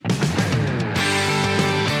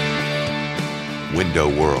Window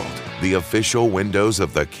World, the official windows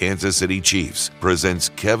of the Kansas City Chiefs, presents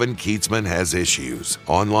Kevin Keatsman Has Issues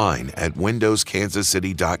online at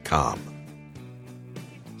windowskansascity.com.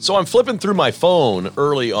 So I'm flipping through my phone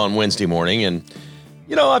early on Wednesday morning, and,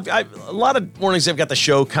 you know, a lot of mornings I've got the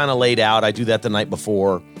show kind of laid out. I do that the night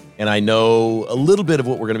before, and I know a little bit of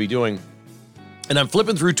what we're going to be doing. And I'm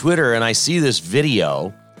flipping through Twitter, and I see this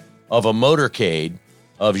video of a motorcade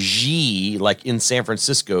of Xi, like in San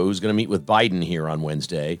Francisco, who's going to meet with Biden here on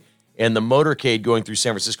Wednesday, and the motorcade going through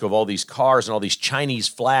San Francisco of all these cars and all these Chinese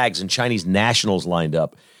flags and Chinese nationals lined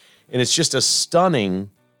up. And it's just a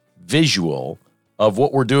stunning visual of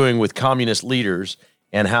what we're doing with communist leaders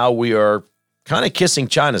and how we are kind of kissing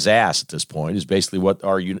China's ass at this point is basically what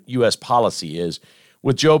our U.S. policy is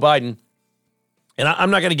with Joe Biden. And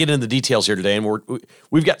I'm not going to get into the details here today, and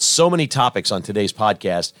we've got so many topics on today's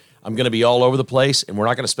podcast. I'm going to be all over the place, and we're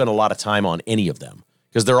not going to spend a lot of time on any of them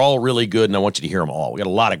because they're all really good, and I want you to hear them all. We got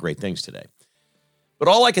a lot of great things today. But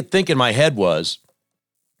all I could think in my head was,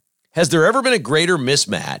 has there ever been a greater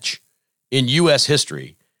mismatch in U.S.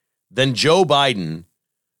 history than Joe Biden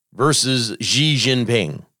versus Xi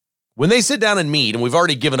Jinping? When they sit down and meet, and we've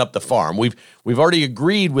already given up the farm, we've already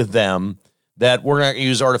agreed with them that we're not going to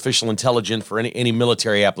use artificial intelligence for any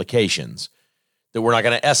military applications, that we're not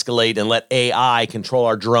going to escalate and let AI control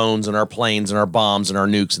our drones and our planes and our bombs and our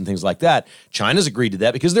nukes and things like that. China's agreed to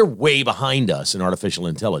that because they're way behind us in artificial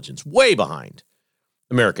intelligence, way behind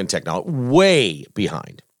American technology, way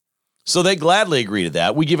behind. So they gladly agree to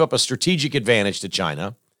that. We give up a strategic advantage to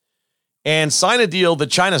China and sign a deal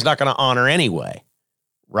that China's not going to honor anyway,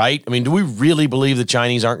 right? I mean, do we really believe the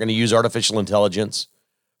Chinese aren't going to use artificial intelligence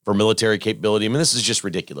for military capability? I mean, this is just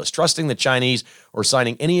ridiculous. Trusting the Chinese or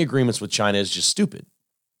signing any agreements with China is just stupid.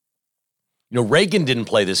 You know, Reagan didn't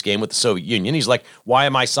play this game with the Soviet Union. He's like, why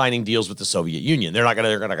am I signing deals with the Soviet Union? They're not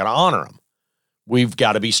going to honor them. We've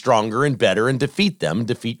got to be stronger and better and defeat them,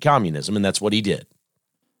 defeat communism, and that's what he did.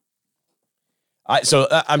 So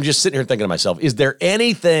I'm just sitting here thinking to myself, is there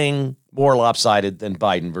anything more lopsided than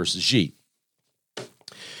Biden versus Xi?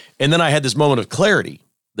 And then I had this moment of clarity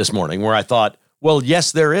this morning where I thought, well,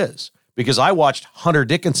 yes, there is, because I watched Hunter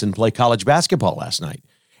Dickinson play college basketball last night,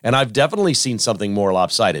 and I've definitely seen something more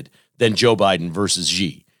lopsided than Joe Biden versus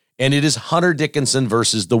Xi, and it is Hunter Dickinson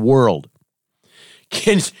versus the world.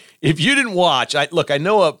 If you didn't watch, I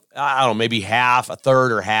know maybe a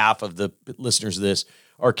third or half of the listeners of this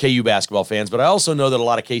are KU basketball fans, but I also know that a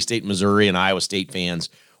lot of K-State, Missouri, and Iowa State fans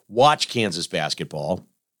watch Kansas basketball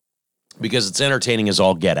because it's entertaining as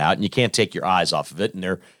all get out, and you can't take your eyes off of it, and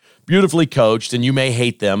they're beautifully coached, and you may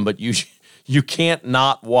hate them, but you can't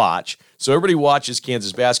not watch. So everybody watches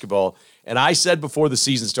Kansas basketball, and I said before the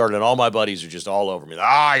season started, and all my buddies are just all over me.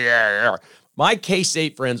 Yeah. My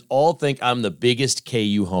K-State friends all think I'm the biggest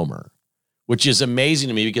KU homer, which is amazing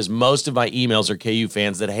to me because most of my emails are KU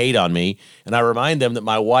fans that hate on me, and I remind them that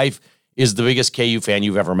my wife is the biggest KU fan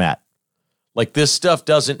you've ever met. Like, this stuff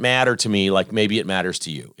doesn't matter to me like maybe it matters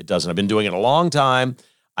to you. It doesn't. I've been doing it a long time.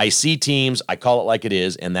 I see teams, I call it like it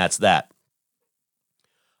is, and that's that.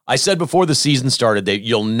 I said before the season started that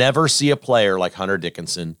you'll never see a player like Hunter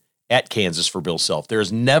Dickinson at Kansas for Bill Self.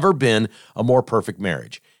 There's never been a more perfect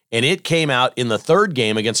marriage. And it came out in the third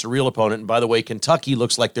game against a real opponent. And by the way, Kentucky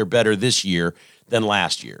looks like they're better this year than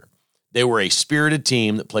last year. They were a spirited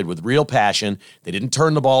team that played with real passion. They didn't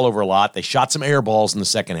turn the ball over a lot. They shot some air balls in the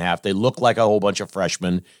second half. They looked like a whole bunch of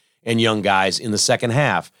freshmen and young guys in the second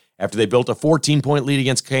half. After they built a 14-point lead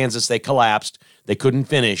against Kansas, they collapsed. They couldn't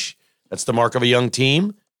finish. That's the mark of a young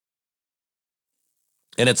team.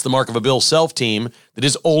 And it's the mark of a Bill Self team that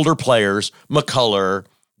is older players, McCullough,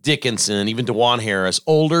 Dickinson, even DeJuan Harris,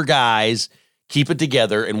 older guys, keep it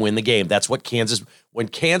together and win the game. That's what when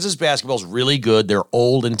Kansas basketball is really good, they're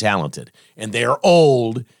old and talented. And they are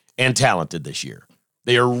old and talented this year.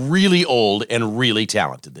 They are really old and really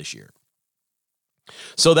talented this year.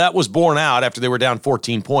 So that was borne out after they were down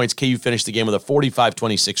 14 points. KU finished the game with a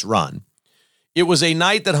 45-26 run. It was a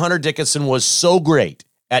night that Hunter Dickinson was so great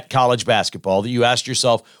at college basketball that you asked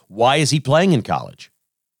yourself, why is he playing in college?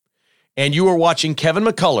 And you were watching Kevin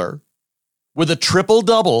McCullough with a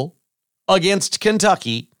triple-double against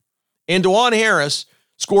Kentucky, and DeJuan Harris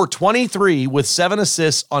scored 23 with 7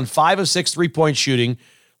 assists on 5 of 6 three-point shooting.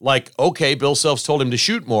 Like, okay, Bill Self's told him to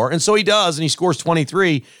shoot more, and so he does, and he scores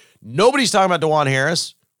 23. Nobody's talking about DeJuan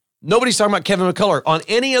Harris. Nobody's talking about Kevin McCullough. On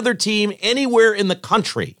any other team anywhere in the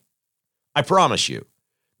country, I promise you,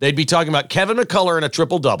 they'd be talking about Kevin McCullough in a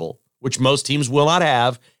triple-double, which most teams will not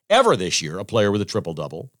have ever this year, a player with a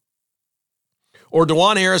triple-double. Or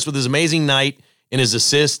DeJuan Harris with his amazing night in his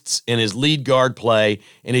assists and his lead guard play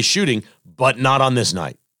and his shooting, but not on this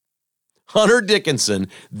night. Hunter Dickinson,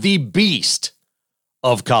 the beast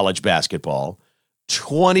of college basketball,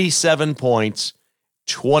 27 points,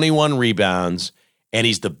 21 rebounds, and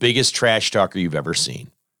he's the biggest trash talker you've ever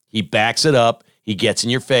seen. He backs it up. He gets in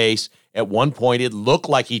your face. At one point, it looked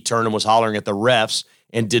like he turned and was hollering at the refs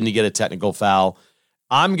and didn't get a technical foul.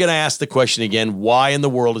 I'm going to ask the question again, why in the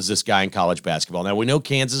world is this guy in college basketball? Now, we know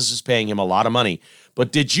Kansas is paying him a lot of money,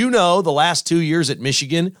 but did you know the last 2 years at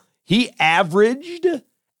Michigan, he averaged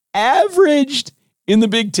in the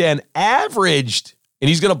Big Ten, and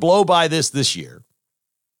he's going to blow by this year.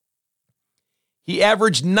 He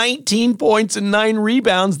averaged 19 points and 9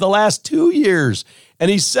 rebounds the last 2 years,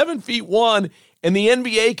 and he's 7'1", and the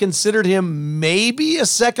NBA considered him maybe a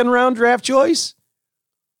second-round draft choice.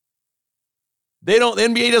 The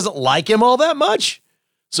NBA doesn't like him all that much.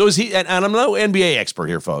 So is he, and I'm no NBA expert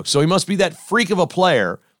here, folks, so he must be that freak of a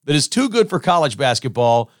player that is too good for college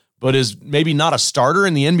basketball, but is maybe not a starter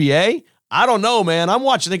in the NBA? I don't know, man. I'm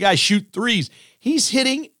watching the guy shoot threes. He's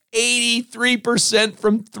hitting 83%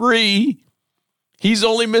 from three. He's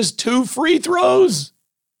only missed 2 free throws.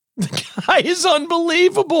 The guy is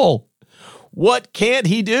unbelievable. What can't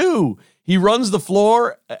he do? He runs the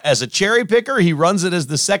floor as a cherry picker. He runs it as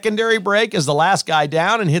the secondary break, as the last guy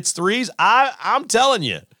down, and hits threes. I'm telling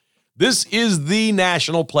you, this is the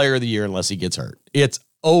national player of the year unless he gets hurt. It's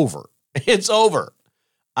over. It's over.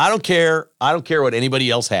 I don't care. I don't care what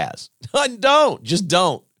anybody else has. Just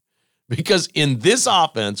don't. Because in this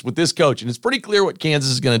offense with this coach, and it's pretty clear what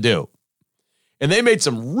Kansas is going to do. And they made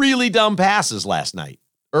some really dumb passes last night,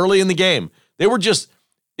 early in the game. They were just,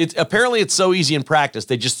 apparently it's so easy in practice,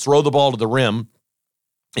 they just throw the ball to the rim,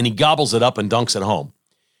 and he gobbles it up and dunks it home.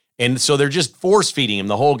 And so they're just force-feeding him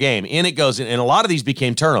the whole game. In it goes, and a lot of these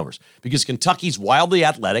became turnovers because Kentucky's wildly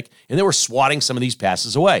athletic, and they were swatting some of these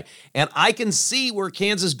passes away. And I can see where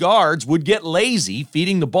Kansas guards would get lazy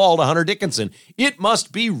feeding the ball to Hunter Dickinson. It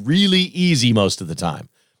must be really easy most of the time.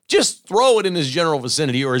 Just throw it in his general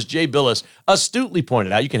vicinity, or as Jay Billis astutely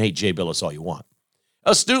pointed out, you can hate Jay Billis all you want,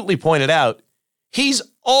 astutely pointed out, he's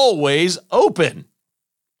always open.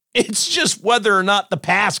 It's just whether or not the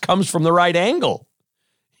pass comes from the right angle.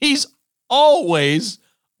 He's always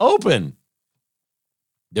open.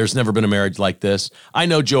 There's never been a marriage like this. I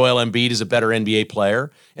know Joel Embiid is a better NBA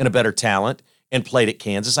player and a better talent and played at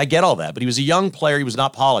Kansas. I get all that, but he was a young player. He was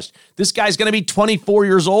not polished. This guy's going to be 24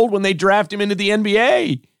 years old when they draft him into the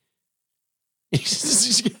NBA.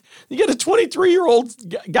 You get a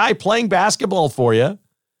 23-year-old guy playing basketball for you,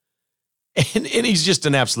 and he's just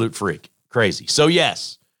an absolute freak. Crazy. So,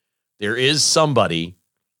 yes, there is somebody.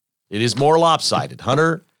 It is more lopsided.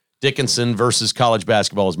 Hunter Dickinson versus college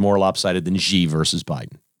basketball is more lopsided than Xi versus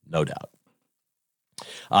Biden. No doubt.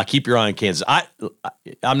 Keep your eye on Kansas.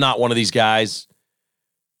 I'm not one of these guys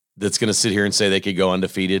that's going to sit here and say they could go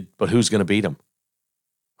undefeated, but who's going to beat them?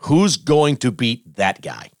 Who's going to beat that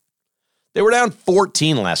guy? They were down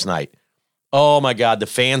 14 last night. Oh, my God. The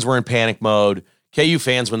fans were in panic mode. KU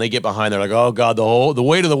fans, when they get behind, they're like, oh, God, the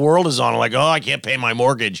weight of the world is on. I'm like, oh, I can't pay my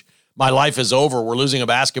mortgage. My life is over. We're losing a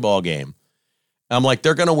basketball game. I'm like,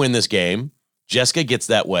 they're going to win this game. Jessica gets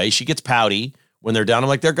that way. She gets pouty when they're down. I'm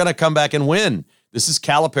like, they're going to come back and win. This is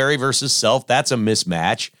Calipari versus Self. That's a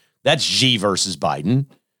mismatch. That's Xi versus Biden.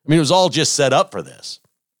 I mean, it was all just set up for this.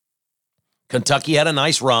 Kentucky had a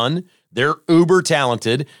nice run. They're uber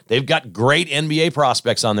talented. They've got great NBA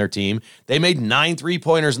prospects on their team. They made 9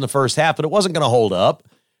 3-pointers in the first half, but it wasn't going to hold up.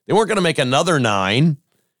 They weren't going to make another 9.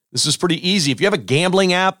 This was pretty easy. If you have a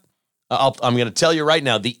gambling app, I'm going to tell you right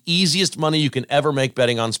now, the easiest money you can ever make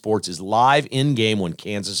betting on sports is live in-game when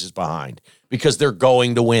Kansas is behind, because they're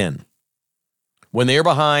going to win. When they're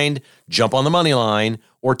behind, jump on the money line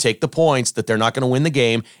or take the points that they're not going to win the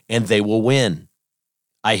game, and they will win.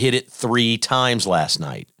 I hit it 3 times last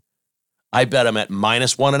night. I bet them at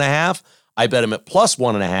 -1.5. I bet them at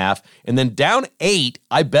 +1.5. And then down 8,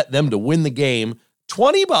 I bet them to win the game,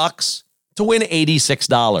 $20 to win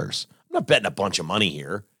 $86. I'm not betting a bunch of money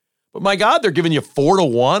here. But my God, they're giving you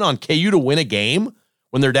 4-1 on KU to win a game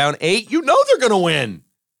when they're down 8. You know they're going to win.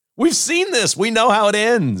 We've seen this. We know how it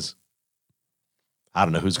ends. I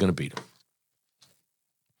don't know who's going to beat them.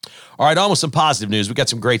 All right, on with some positive news. We got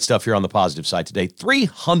some great stuff here on the positive side today.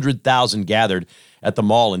 300,000 gathered at the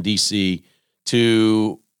mall in D.C.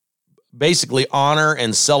 to basically honor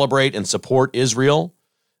and celebrate and support Israel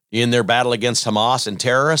in their battle against Hamas and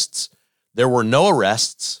terrorists. There were no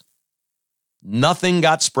arrests. Nothing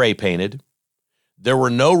got spray painted. There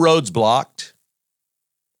were no roads blocked.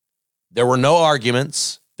 There were no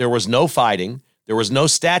arguments. There was no fighting. There was no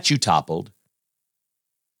statue toppled.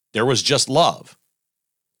 There was just love.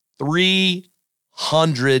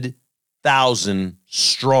 300,000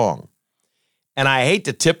 strong. And I hate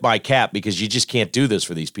to tip my cap because you just can't do this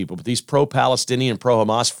for these people. But these pro-Palestinian,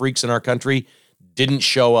 pro-Hamas freaks in our country didn't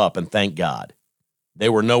show up, and thank God. They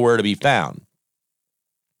were nowhere to be found.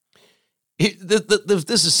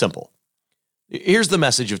 This is simple. Here's the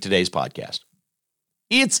message of today's podcast.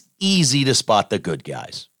 It's easy to spot the good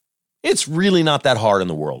guys. It's really not that hard in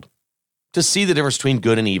the world to see the difference between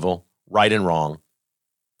good and evil, right and wrong.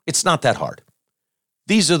 It's not that hard.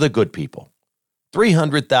 These are the good people.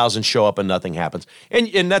 300,000 show up and nothing happens.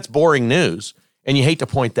 And that's boring news, and you hate to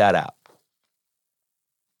point that out.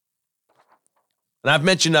 And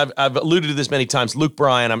I've alluded to this many times. Luke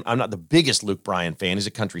Bryan, I'm not the biggest Luke Bryan fan. He's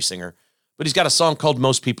a country singer, but he's got a song called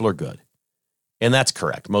Most People Are Good. And that's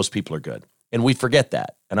correct. Most people are good. And we forget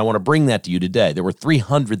that. And I want to bring that to you today. There were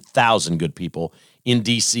 300,000 good people in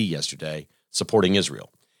D.C. yesterday supporting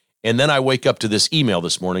Israel. And then I wake up to this email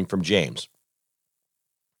this morning from James.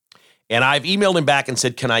 And I've emailed him back and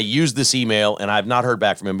said, can I use this email? And I've not heard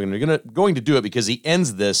back from him. But I'm going to do it because he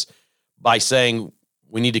ends this by saying,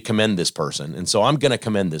 we need to commend this person. And so I'm going to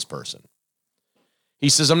commend this person. He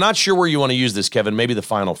says, I'm not sure where you want to use this, Kevin. Maybe the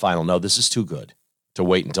final. No, this is too good to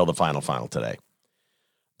wait until the final today.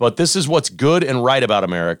 But this is what's good and right about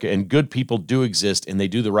America. And good people do exist, and they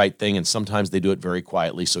do the right thing. And sometimes they do it very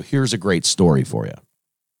quietly. So here's a great story for you.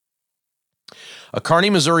 A Kearney,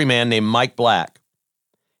 Missouri man named Mike Black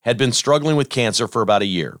had been struggling with cancer for about a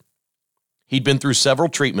year. He'd been through several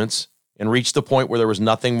treatments and reached the point where there was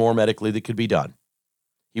nothing more medically that could be done.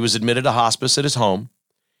 He was admitted to hospice at his home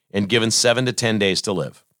and given 7 to 10 days to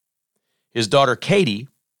live. His daughter, Katie,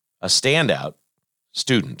 a standout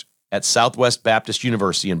student at Southwest Baptist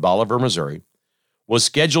University in Bolivar, Missouri, was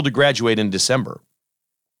scheduled to graduate in December.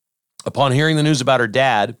 Upon hearing the news about her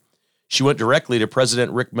dad, she went directly to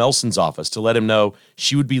President Rick Melson's office to let him know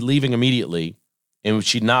she would be leaving immediately and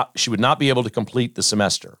she would not be able to complete the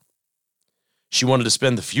semester. She wanted to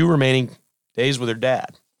spend the few remaining days with her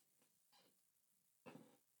dad.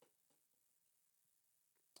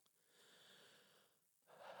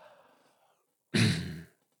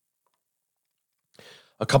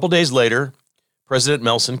 A couple days later, President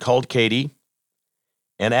Melson called Katie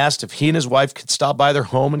and asked if he and his wife could stop by their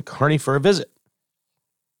home in Kearney for a visit.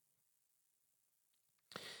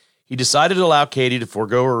 He decided to allow Katie to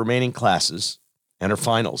forego her remaining classes and her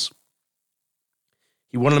finals.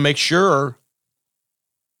 He wanted to make sure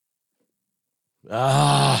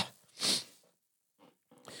the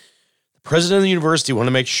president of the university wanted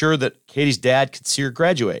to make sure that Katie's dad could see her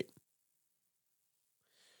graduate.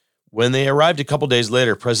 When they arrived a couple days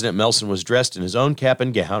later, President Melson was dressed in his own cap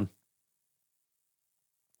and gown,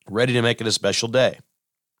 ready to make it a special day.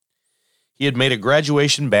 He had made a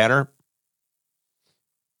graduation banner.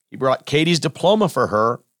 He brought Katie's diploma for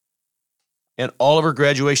her and all of her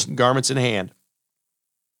graduation garments in hand.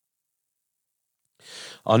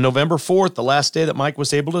 On November 4th, the last day that Mike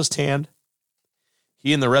was able to stand,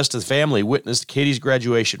 he and the rest of the family witnessed Katie's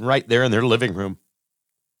graduation right there in their living room.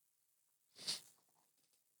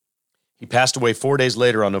 He passed away 4 days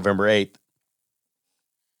later on November 8th.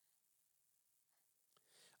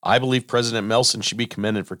 I believe President Melson should be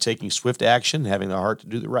commended for taking swift action, having the heart to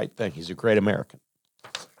do the right thing. He's a great American.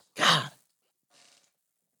 God.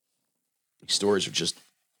 These stories are just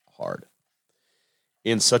hard.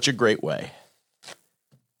 In such a great way.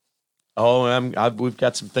 Oh, we've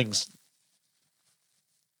got some things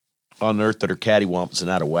on earth that are cattywampus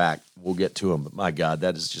and out of whack. We'll get to them, but my God,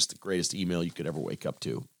 that is just the greatest email you could ever wake up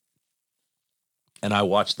to. And I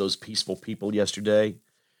watched those peaceful people yesterday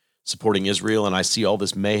supporting Israel, and I see all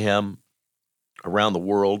this mayhem around the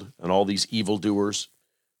world and all these evildoers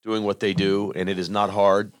doing what they do, and it is not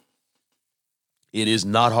hard. It is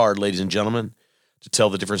not hard, ladies and gentlemen, to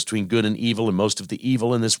tell the difference between good and evil, and most of the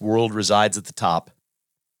evil in this world resides at the top.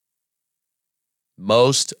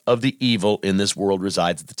 Most of the evil in this world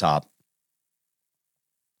resides at the top.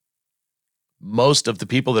 Most of the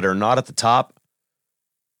people that are not at the top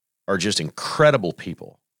are just incredible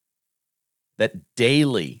people that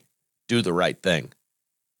daily do the right thing,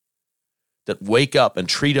 that wake up and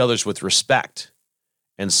treat others with respect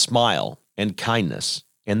and smile and kindness,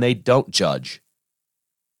 and they don't judge,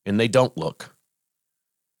 and they don't look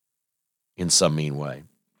in some mean way.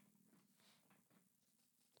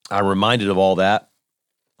 I'm reminded of all that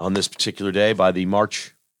on this particular day by the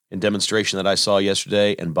march and demonstration that I saw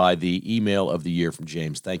yesterday and by the email of the year from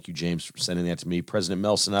James. Thank you, James, for sending that to me. President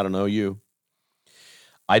Melson, I don't know you.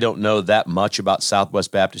 I don't know that much about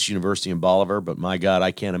Southwest Baptist University in Bolivar, but my God,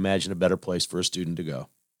 I can't imagine a better place for a student to go.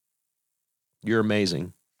 You're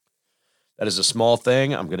amazing. That is a small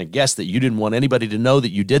thing. I'm going to guess that you didn't want anybody to know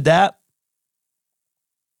that you did that.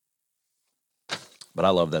 But I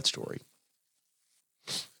love that story.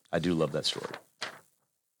 I do love that story.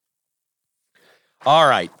 All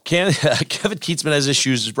right. Kevin Keatsman Has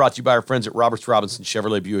Issues is brought to you by our friends at Roberts Robinson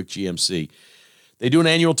Chevrolet Buick GMC. They do an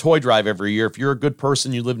annual toy drive every year. If you're a good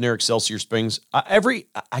person, you live near Excelsior Springs.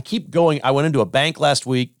 I keep going. I went into a bank last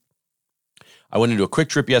week. I went into a Quick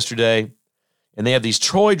Trip yesterday, and they have these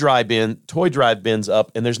toy drive bins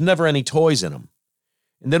up, and there's never any toys in them.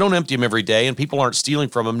 And they don't empty them every day, and people aren't stealing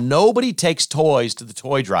from them. Nobody takes toys to the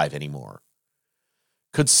toy drive anymore.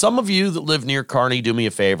 Could some of you that live near Kearney do me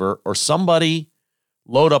a favor, or somebody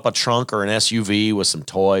load up a trunk or an SUV with some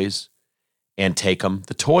toys and take them?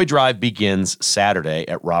 The toy drive begins Saturday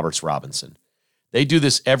at Roberts Robinson. They do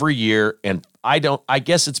this every year, and I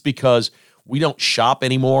guess it's because we don't shop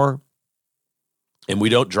anymore, and we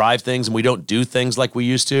don't drive things, and we don't do things like we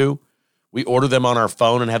used to. We order them on our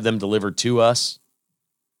phone and have them delivered to us.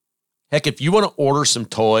 Heck, if you want to order some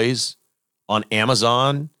toys on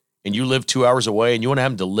Amazon and you live 2 hours away and you want to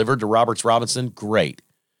have them delivered to Roberts Robinson, great.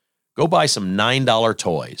 Go buy some $9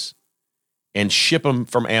 toys and ship them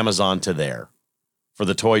from Amazon to there for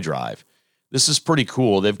the toy drive. This is pretty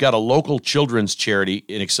cool. They've got a local children's charity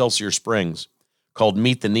in Excelsior Springs called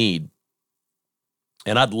Meet the Need.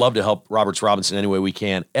 And I'd love to help Roberts Robinson any way we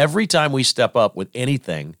can. Every time we step up with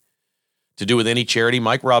anything to do with any charity,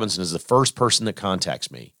 Mike Robinson is the first person that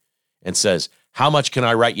contacts me and says, how much can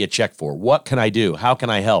I write you a check for? What can I do? How can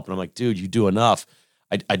I help? And I'm like, dude, you do enough.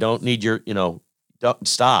 I don't need your, don't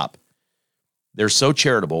stop. They're so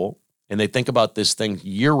charitable, and they think about this thing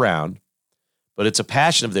year round, but it's a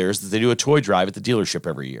passion of theirs that they do a toy drive at the dealership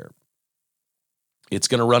every year. It's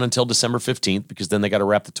going to run until December 15th because then they got to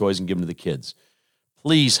wrap the toys and give them to the kids.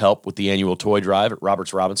 Please help with the annual toy drive at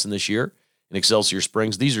Roberts Robinson this year in Excelsior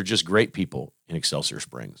Springs. These are just great people in Excelsior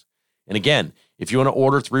Springs. And again, if you want to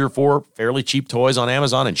order 3 or 4 fairly cheap toys on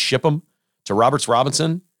Amazon and ship them to Roberts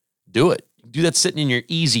Robinson, do it. Do that sitting in your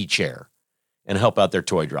easy chair and help out their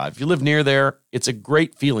toy drive. If you live near there, it's a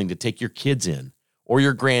great feeling to take your kids in or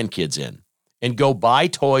your grandkids in and go buy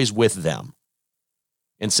toys with them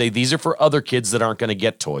and say, these are for other kids that aren't going to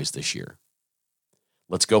get toys this year.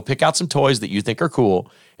 Let's go pick out some toys that you think are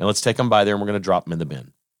cool, and let's take them by there, and we're going to drop them in the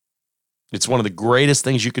bin. It's one of the greatest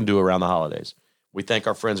things you can do around the holidays. We thank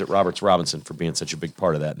our friends at Roberts Robinson for being such a big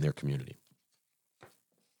part of that in their community.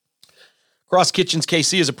 Cross Kitchens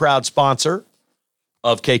KC is a proud sponsor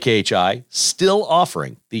of KKHI, still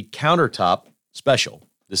offering the countertop special.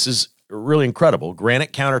 This is really incredible.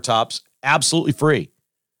 Granite countertops, absolutely free.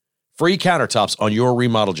 Free countertops on your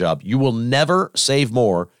remodel job. You will never save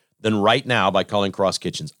more than right now by calling Cross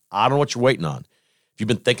Kitchens. I don't know what you're waiting on. If you've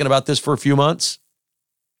been thinking about this for a few months,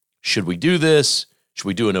 should we do this? Should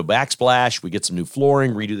we do a no backsplash? We get some new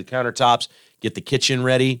flooring, redo the countertops, get the kitchen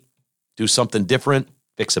ready, do something different,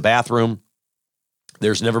 fix a bathroom.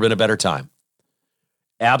 There's never been a better time.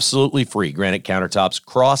 Absolutely free granite countertops,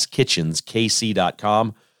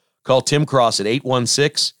 crosskitchenskc.com. Call Tim Cross at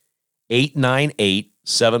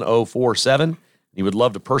 816-898-7047. He would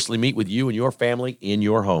love to personally meet with you and your family in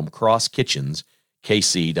your home.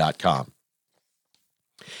 crosskitchenskc.com.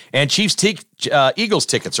 And Chiefs-Eagles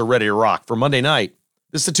tickets are ready to rock for Monday night.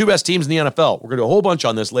 This is the 2 best teams in the NFL. We're going to do a whole bunch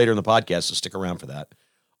on this later in the podcast, so stick around for that.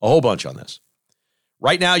 A whole bunch on this.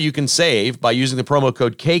 Right now, you can save by using the promo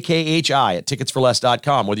code KKHI at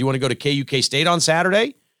ticketsforless.com. Whether you want to go to KUK State on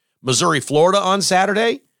Saturday, Missouri, Florida on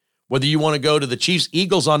Saturday, whether you want to go to the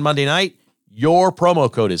Chiefs-Eagles on Monday night, your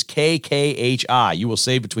promo code is KKHI. You will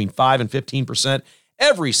save between 5 and 15%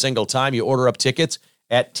 every single time you order up tickets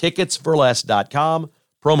at ticketsforless.com.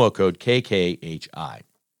 Promo code KKHI.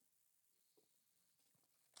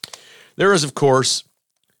 There is, of course,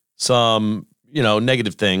 some,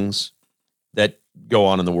 negative things that go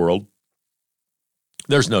on in the world.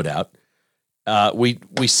 There's no doubt.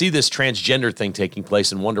 We see this transgender thing taking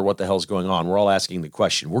place and wonder what the hell's going on. We're all asking the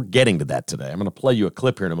question. We're getting to that today. I'm going to play you a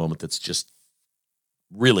clip here in a moment that's just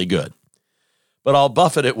really good. But I'll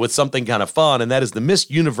buffet it with something kind of fun, and that is the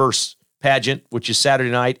Miss Universe pageant, which is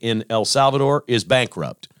Saturday night in El Salvador, is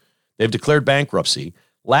bankrupt. They've declared bankruptcy.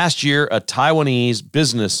 Last year, a Taiwanese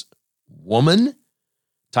business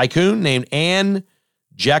tycoon named Anne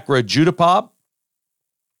Jakrajudapop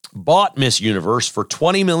bought Miss Universe for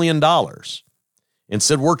 $20 million and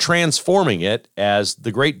said, we're transforming it as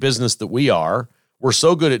the great business that we are. We're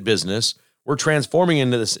so good at business. We're transforming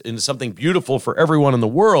into something beautiful for everyone in the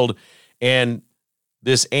world. And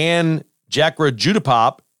this Anne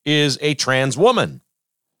Jakrajudapop is a trans woman.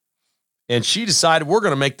 And she decided we're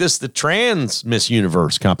going to make this the trans Miss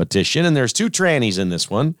Universe competition. And there's 2 trannies in this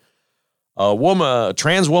one. A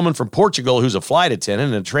trans woman from Portugal who's a flight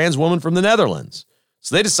attendant and a trans woman from the Netherlands.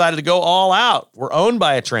 So they decided to go all out. We're owned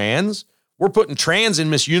by a trans. We're putting trans in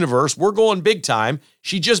Miss Universe. We're going big time.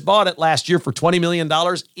 She just bought it last year for $20 million.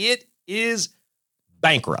 It is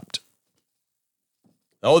bankrupt.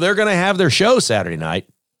 Oh, they're going to have their show Saturday night,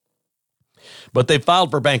 but they filed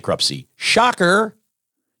for bankruptcy. Shocker.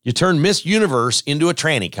 You turn Miss Universe into a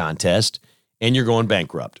tranny contest and you're going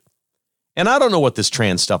bankrupt. And I don't know what this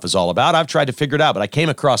trans stuff is all about. I've tried to figure it out, but I came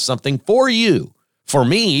across something for you. For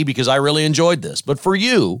me, because I really enjoyed this. But for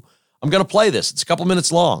you, I'm going to play this. It's a couple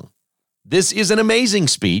minutes long. This is an amazing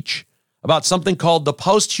speech about something called the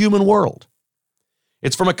post-human world.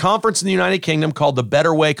 It's from a conference in the United Kingdom called the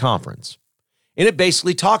Better Way Conference. And it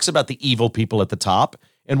basically talks about the evil people at the top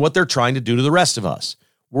and what they're trying to do to the rest of us.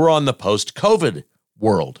 We're on the post-COVID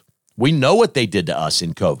world. We know what they did to us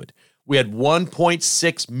in COVID. We had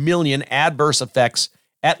 1.6 million adverse effects,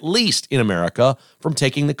 at least in America, from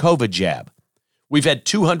taking the COVID jab. We've had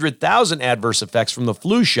 200,000 adverse effects from the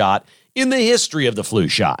flu shot in the history of the flu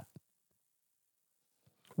shot.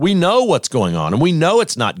 We know what's going on, and we know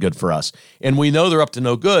it's not good for us, and we know they're up to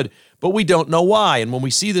no good, but we don't know why. And when we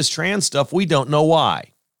see this trans stuff, we don't know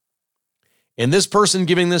why. And this person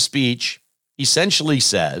giving this speech essentially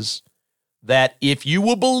says that if you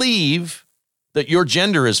will believe that your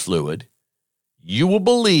gender is fluid, you will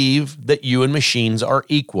believe that you and machines are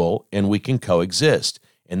equal and we can coexist.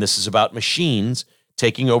 And this is about machines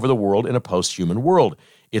taking over the world in a post-human world.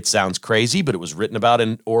 It sounds crazy, but it was written about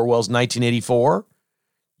in Orwell's 1984.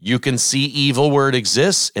 You can see evil where it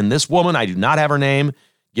exists. And this woman, I do not have her name,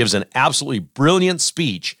 gives an absolutely brilliant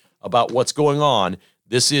speech about what's going on.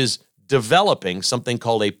 This is developing something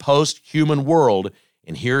called a post-human world.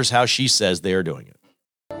 And here's how she says they are doing it.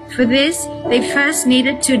 For this, they first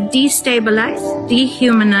needed to destabilize,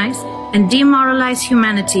 dehumanize, and demoralize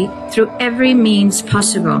humanity through every means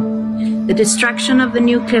possible. The destruction of the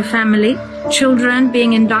nuclear family, children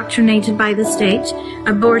being indoctrinated by the state,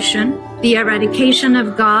 abortion, the eradication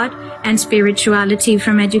of God and spirituality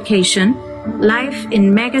from education, life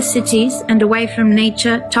in mega cities and away from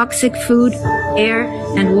nature, toxic food, air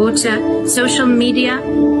and water, social media,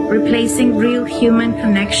 replacing real human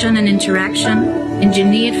connection and interaction,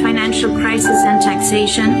 engineered financial crisis and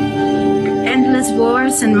taxation, endless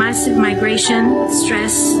wars and massive migration,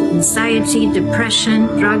 stress, anxiety, depression,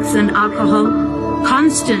 drugs and alcohol,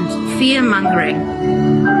 constant fear-mongering,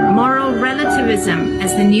 moral relativism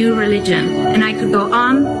as the new religion, and I could go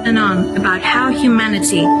on and on about how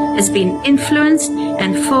humanity has been influenced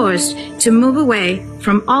and forced to move away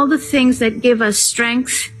from all the things that give us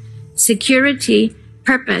strength, security,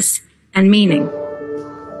 purpose, and meaning.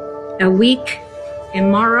 A weak,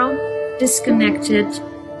 immoral, disconnected,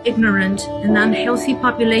 ignorant, and unhealthy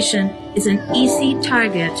population is an easy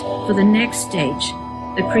target for the next stage,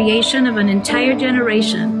 the creation of an entire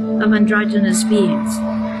generation of androgynous beings.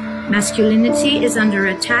 Masculinity is under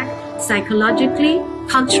attack psychologically,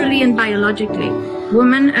 culturally, and biologically.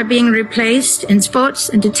 Women are being replaced in sports,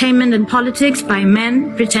 entertainment, and politics by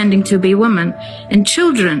men pretending to be women. And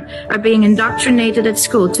children are being indoctrinated at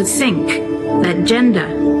school to think that gender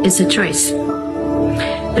is a choice.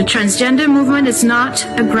 The transgender movement is not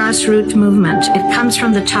a grassroots movement. It comes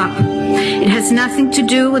from the top. It has nothing to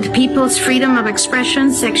do with people's freedom of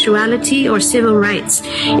expression, sexuality, or civil rights.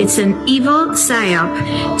 It's an evil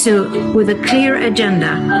psyop with a clear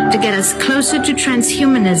agenda to get us closer to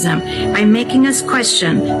transhumanism by making us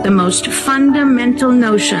question the most fundamental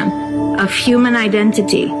notion of human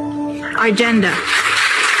identity, our gender.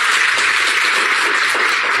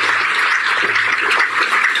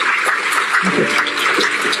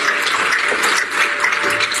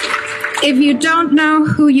 If you don't know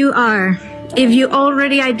who you are, if you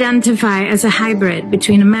already identify as a hybrid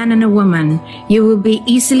between a man and a woman, you will be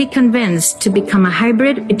easily convinced to become a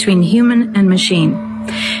hybrid between human and machine.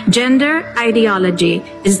 Gender ideology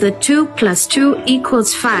is the 2 + 2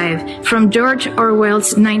 = 5 from George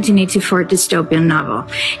Orwell's 1984 dystopian novel.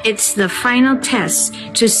 It's the final test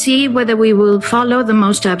to see whether we will follow the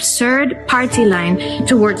most absurd party line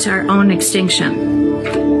towards our own extinction.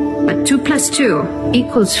 But 2 + 2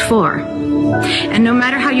 = 4. And no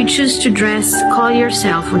matter how you choose to dress, call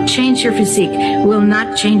yourself, or change your physique, will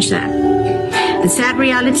not change that. The sad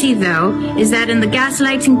reality, though, is that in the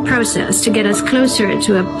gaslighting process to get us closer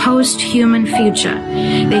to a post-human future,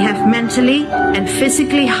 they have mentally and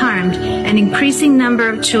physically harmed an increasing number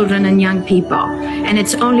of children and young people. And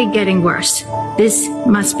it's only getting worse. This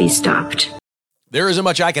must be stopped. There isn't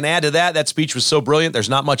much I can add to that. That speech was so brilliant, there's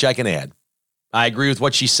not much I can add. I agree with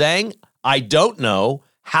what she's saying. I don't know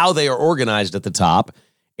how they are organized at the top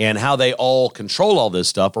and how they all control all this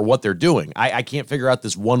stuff or what they're doing. I can't figure out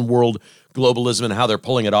this one world globalism and how they're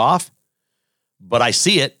pulling it off, but I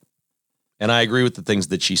see it, and I agree with the things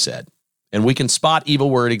that she said. And we can spot evil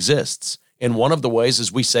where it exists. And one of the ways,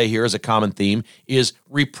 as we say here as a common theme, is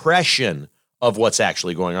repression of what's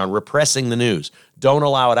actually going on, repressing the news. Don't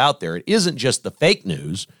allow it out there. It isn't just the fake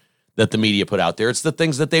news that the media put out there. It's the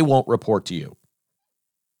things that they won't report to you.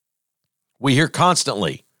 We hear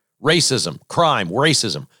constantly racism, crime,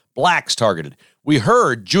 racism, blacks targeted. We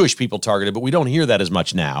heard Jewish people targeted, but we don't hear that as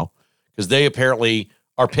much now because they apparently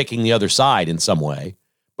are picking the other side in some way.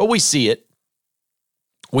 But we see it.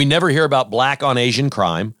 We never hear about black on Asian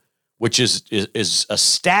crime, which is a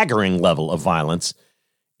staggering level of violence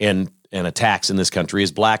and attacks in this country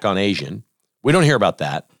is black on Asian. We don't hear about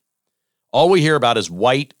that. All we hear about is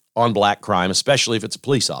white on black crime, especially if it's a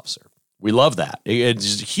police officer. We love that.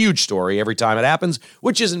 It's a huge story every time it happens,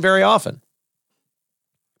 which isn't very often.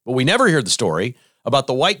 But we never hear the story about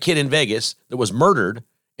the white kid in Vegas that was murdered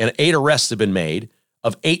and 8 arrests have been made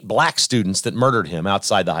of 8 black students that murdered him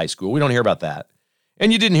outside the high school. We don't hear about that.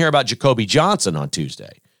 And you didn't hear about Jacoby Johnson on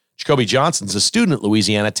Tuesday. Jacoby Johnson's a student at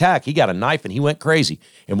Louisiana Tech. He got a knife and he went crazy.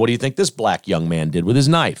 And what do you think this black young man did with his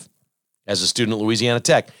knife as a student at Louisiana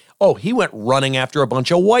Tech? Oh, he went running after a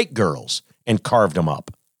bunch of white girls and carved them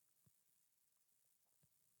up.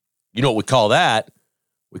 You know what we call that?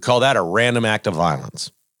 We call that a random act of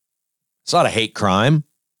violence. It's not a hate crime.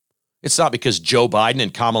 It's not because Joe Biden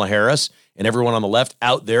and Kamala Harris and everyone on the left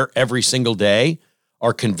out there every single day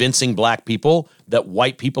are convincing black people that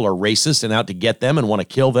white people are racist and out to get them and want to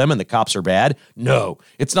kill them and the cops are bad. No,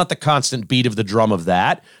 it's not the constant beat of the drum of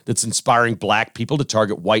that's inspiring black people to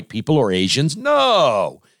target white people or Asians.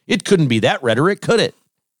 No, it couldn't be that rhetoric, could it?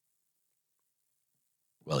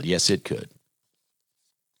 Well, yes, it could.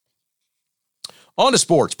 On to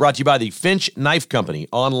sports, brought to you by the Finch Knife Company,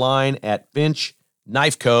 online at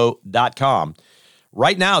finchknifeco.com.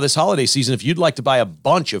 Right now, this holiday season, if you'd like to buy a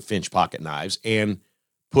bunch of Finch pocket knives and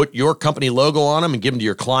put your company logo on them and give them to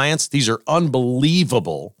your clients, these are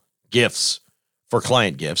unbelievable gifts for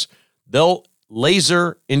client gifts. They'll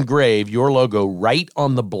laser engrave your logo right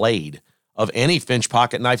on the blade of any Finch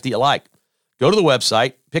pocket knife that you like. Go to the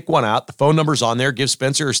website, pick one out. The phone number's on there. Give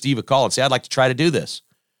Spencer or Steve a call and say, I'd like to try to do this.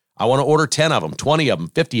 I want to order 10 of them, 20 of them,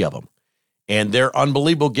 50 of them. And they're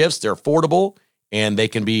unbelievable gifts. They're affordable. And they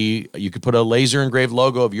can be, you could put a laser engraved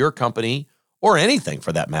logo of your company or anything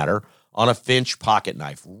for that matter on a Finch pocket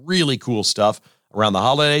knife. Really cool stuff around the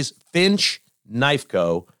holidays.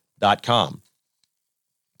 FinchKnifeco.com.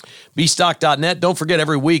 Bstock.net. Don't forget,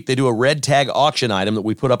 every week they do a red tag auction item that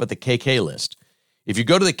we put up at the KK list. If you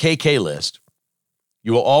go to the KK list,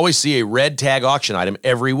 you will always see a red tag auction item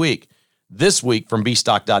every week. This week from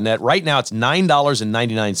bstock.net, right now it's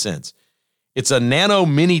 $9.99. It's a nano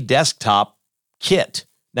mini desktop kit.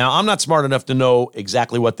 Now, I'm not smart enough to know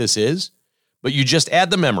exactly what this is, but you just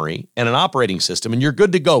add the memory and an operating system, and you're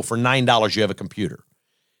good to go for $9. You have a computer.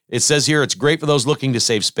 It says here it's great for those looking to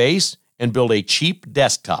save space and build a cheap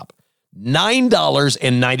desktop.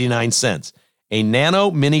 $9.99. A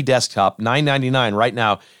nano mini desktop, $9.99 right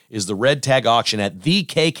now, is the red tag auction at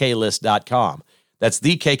thekklist.com. That's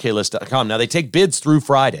thekklist.com. Now, they take bids through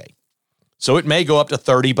Friday, so it may go up to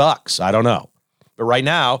 $30. I don't know. But right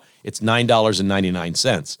now, it's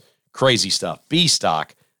 $9.99. Crazy stuff.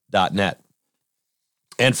 bstock.net.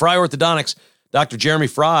 And Fry Orthodontics, Dr. Jeremy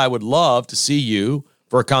Fry would love to see you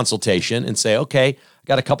for a consultation and say, okay, I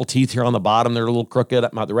got a couple teeth here on the bottom. They're a little crooked.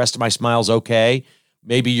 The rest of my smile's okay.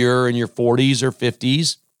 Maybe you're in your 40s or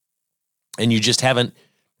 50s and you just haven't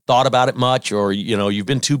thought about it much, or, you've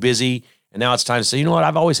been too busy. And now it's time to say, you know what?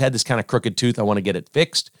 I've always had this kind of crooked tooth. I want to get it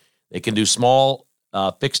fixed. They can do small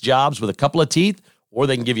fixed jobs with a couple of teeth, or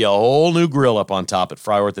they can give you a whole new grill up on top at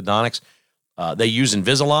Fry Orthodontics. They use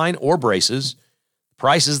Invisalign or braces.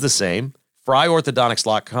 Price is the same.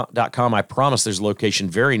 FryOrthodontics.com. I promise there's a location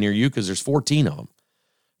very near you because there's 14 of them.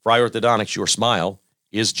 Fry Orthodontics, your smile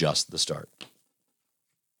is just the start.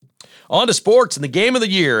 On to sports, and the game of the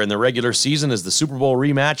year in the regular season is the Super Bowl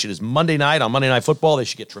rematch. It is Monday night on Monday Night Football. They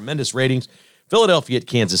should get tremendous ratings. Philadelphia at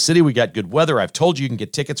Kansas City. We got good weather. I've told you can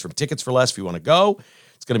get tickets from Tickets for Less if you want to go.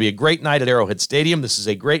 It's going to be a great night at Arrowhead Stadium. This is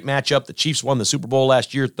a great matchup. The Chiefs won the Super Bowl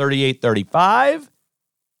last year, 38-35.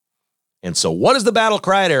 And so what is the battle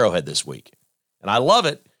cry at Arrowhead this week? And I love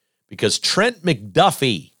it because Trent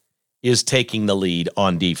McDuffie is taking the lead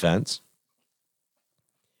on defense.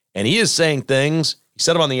 And he is saying things, he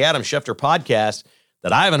said them on the Adam Schefter podcast,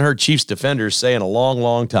 that I haven't heard Chiefs defenders say in a long,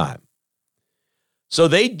 long time. So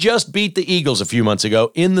they just beat the Eagles a few months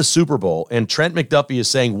ago in the Super Bowl, and Trent McDuffie is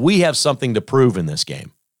saying, we have something to prove in this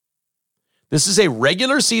game. This is a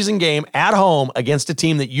regular season game at home against a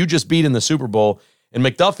team that you just beat in the Super Bowl, and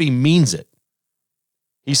McDuffie means it.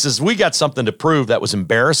 He says, we got something to prove. That was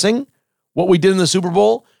embarrassing, what we did in the Super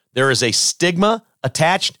Bowl. There is a stigma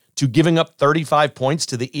attached to giving up 35 points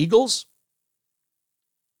to the Eagles.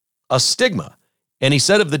 A stigma. And he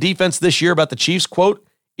said of the defense this year about the Chiefs, quote,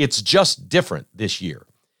 "It's just different this year."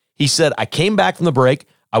 He said, "I came back from the break.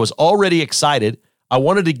 I was already excited. I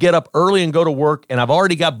wanted to get up early and go to work, and I've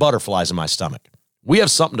already got butterflies in my stomach. We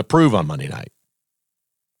have something to prove on Monday night."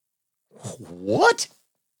 What?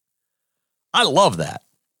 I love that.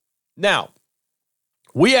 Now,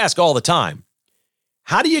 we ask all the time,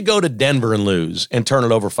 how do you go to Denver and lose and turn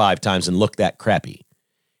it over 5 times and look that crappy?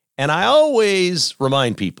 And I always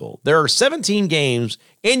remind people, there are 17 games,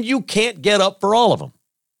 and you can't get up for all of them.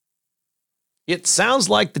 It sounds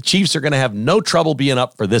like the Chiefs are going to have no trouble being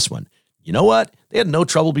up for this one. You know what? They had no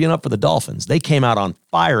trouble being up for the Dolphins. They came out on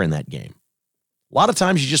fire in that game. A lot of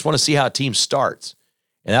times you just want to see how a team starts,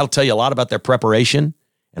 and that'll tell you a lot about their preparation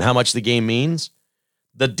and how much the game means.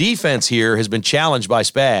 The defense here has been challenged by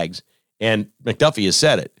Spags, and McDuffie has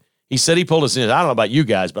said it. He said he pulled us in. I don't know about you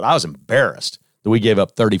guys, but I was embarrassed that we gave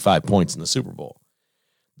up 35 points in the Super Bowl.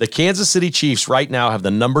 The Kansas City Chiefs right now have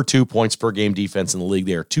the number 2 points per game defense in the league.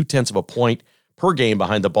 They are 0.2 of a point per game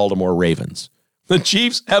behind the Baltimore Ravens. The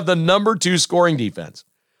Chiefs have the number 2 scoring defense.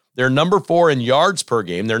 They're number 4 in yards per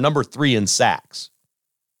game. They're number 3 in sacks.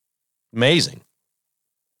 Amazing.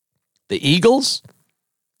 The Eagles,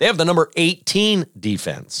 they have the number 18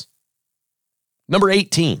 defense. Number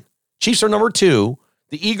 18. Chiefs are number 2.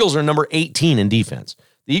 The Eagles are number 18 in defense.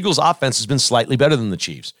 The Eagles' offense has been slightly better than the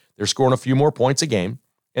Chiefs. They're scoring a few more points a game,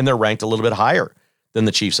 and they're ranked a little bit higher than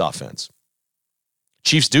the Chiefs' offense.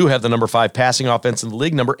 Chiefs do have the number 5 passing offense in the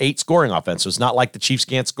league, number 8 scoring offense. So it's not like the Chiefs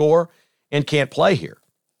can't score and can't play here.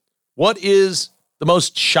 What is the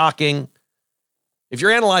most shocking, if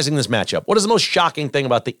you're analyzing this matchup, what is the most shocking thing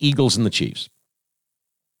about the Eagles and the Chiefs?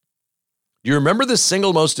 Do you remember the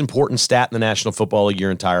single most important stat in the National Football League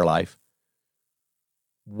your entire life?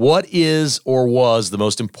 What is or was the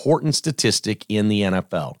most important statistic in the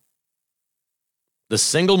NFL? The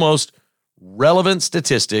single most relevant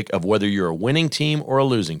statistic of whether you're a winning team or a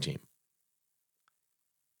losing team.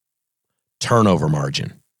 Turnover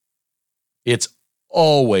margin. It's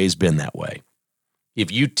always been that way.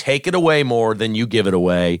 If you take it away more than you give it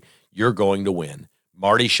away, you're going to win.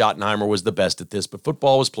 Marty Schottenheimer was the best at this, but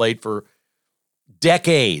football was played for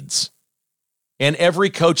decades. And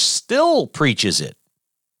every coach still preaches it.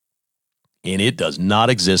 And it does not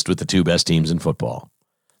exist with the 2 best teams in football.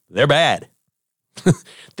 They're bad.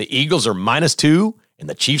 The Eagles are -2 and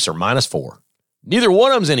the Chiefs are -4. Neither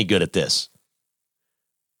one of them's any good at this.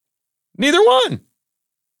 Neither one.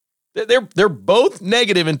 They're both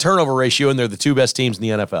negative in turnover ratio, and they're the 2 best teams in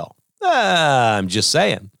the NFL. I'm just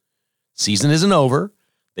saying. Season isn't over.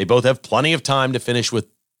 They both have plenty of time to finish with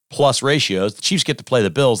plus ratios. The Chiefs get to play the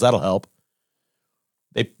Bills. That'll help.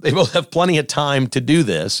 They both have plenty of time to do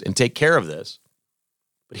this and take care of this.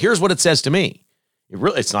 But here's what it says to me.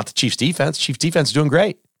 It's not the Chiefs' defense. Chiefs' defense is doing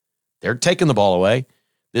great. They're taking the ball away.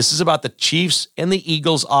 This is about the Chiefs and the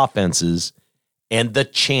Eagles' offenses and the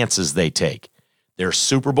chances they take. They're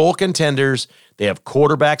Super Bowl contenders. They have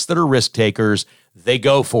quarterbacks that are risk takers. They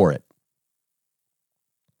go for it.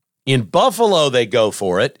 In Buffalo, they go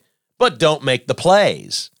for it, but don't make the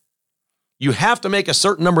plays. You have to make a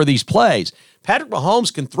certain number of these plays. Patrick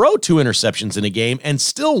Mahomes can throw 2 interceptions in a game and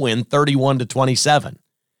still win 31-27.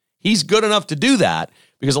 He's good enough to do that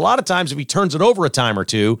because a lot of times if he turns it over a time or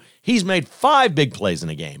two, he's made 5 big plays in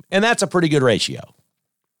a game, and that's a pretty good ratio.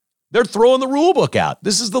 They're throwing the rule book out.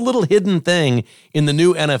 This is the little hidden thing in the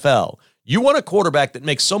new NFL. You want a quarterback that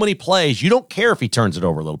makes so many plays, you don't care if he turns it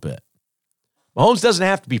over a little bit. Mahomes doesn't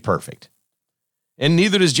have to be perfect, and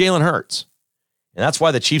neither does Jalen Hurts. And that's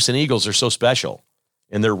why the Chiefs and Eagles are so special,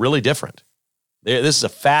 and they're really different. This is a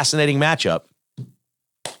fascinating matchup.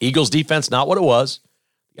 Eagles defense, not what it was.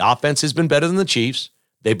 The offense has been better than the Chiefs.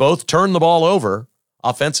 They both turn the ball over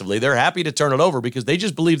offensively. They're happy to turn it over because they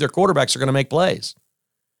just believe their quarterbacks are going to make plays.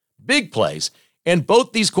 Big plays. And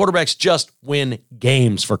both these quarterbacks just win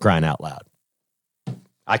games, for crying out loud.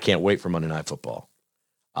 I can't wait for Monday Night Football.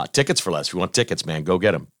 Tickets for less. If you want tickets, man, go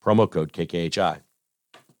get them. Promo code KKHI.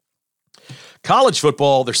 College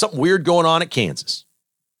football, there's something weird going on at Kansas.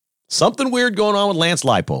 Something weird going on with Lance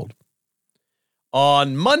Leipold.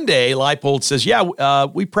 On Monday, Leipold says,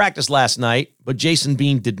 we practiced last night, but Jason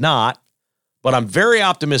Bean did not. But I'm very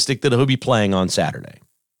optimistic that he'll be playing on Saturday.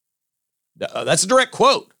 That's a direct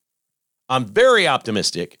quote. I'm very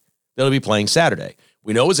optimistic that he'll be playing Saturday.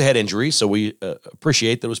 We know it was a head injury, so we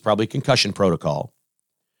appreciate that it was probably concussion protocol.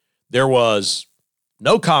 There was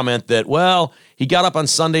no comment that, he got up on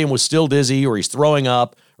Sunday and was still dizzy, or he's throwing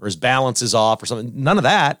up, or his balance is off, or something. None of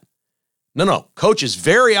that. No. Coach is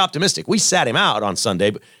very optimistic. We sat him out on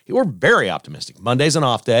Sunday, but we're very optimistic. Monday's an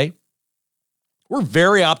off day. We're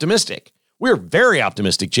very optimistic. We're very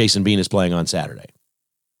optimistic Jason Bean is playing on Saturday.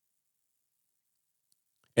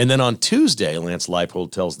 And then on Tuesday, Lance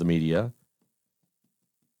Leipold tells the media,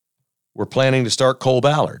 we're planning to start Cole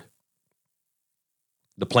Ballard.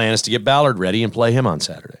 The plan is to get Ballard ready and play him on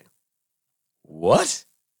Saturday. What?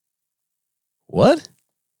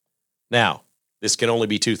 Now, this can only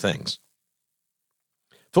be two things.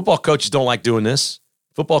 Football coaches don't like doing this.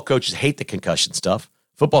 Football coaches hate the concussion stuff.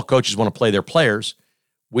 Football coaches want to play their players.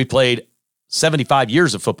 We played 75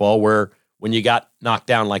 years of football where when you got knocked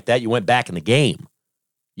down like that, you went back in the game.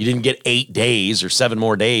 You didn't get 8 days or 7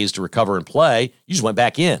 more days to recover and play. You just went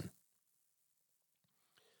back in.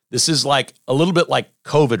 This is like a little bit like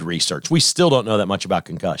COVID research. We still don't know that much about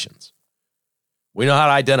concussions. We know how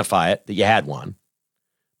to identify it, that you had one.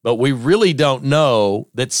 But we really don't know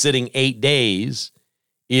that sitting 8 days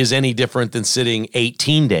is any different than sitting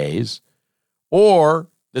 18 days, or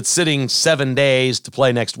that sitting 7 days to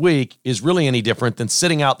play next week is really any different than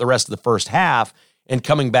sitting out the rest of the first half and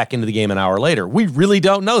coming back into the game an hour later. We really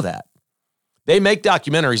don't know that. They make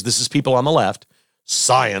documentaries. This is people on the left.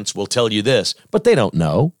 Science will tell you this, but they don't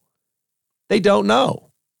know. They don't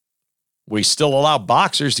know. We still allow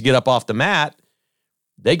boxers to get up off the mat.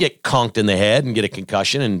 They get conked in the head and get a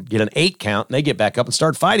concussion and get an 8 count, and they get back up and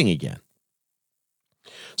start fighting again.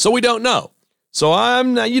 So we don't know. So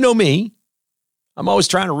you know me, I'm always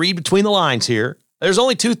trying to read between the lines here. There's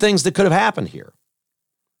only 2 things that could have happened here.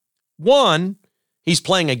 One, he's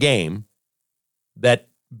playing a game that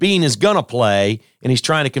Bean is going to play, and he's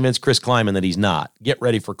trying to convince Chris Kleiman that he's not. Get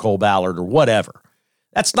ready for Cole Ballard or whatever.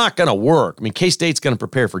 That's not going to work. I mean, K-State's going to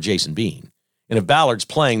prepare for Jason Bean. And if Ballard's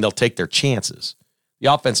playing, they'll take their chances.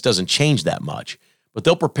 The offense doesn't change that much, but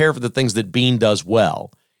they'll prepare for the things that Bean does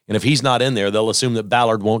well. And if he's not in there, they'll assume that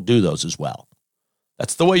Ballard won't do those as well.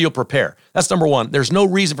 That's the way you'll prepare. That's number one. There's no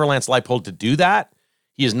reason for Lance Leipold to do that.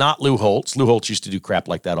 He is not Lou Holtz. Lou Holtz used to do crap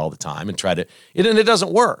like that all the time and and it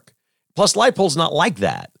doesn't work. Plus, Leipold's not like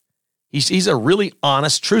that. He's a really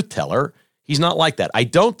honest truth teller. He's not like that. I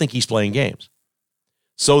don't think he's playing games.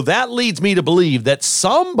 So that leads me to believe that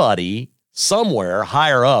somebody somewhere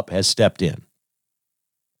higher up has stepped in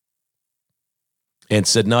and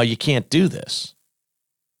said, no, you can't do this.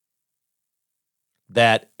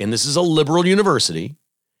 And this is a liberal university,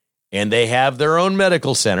 and they have their own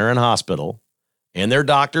medical center and hospital, and their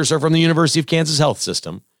doctors are from the University of Kansas Health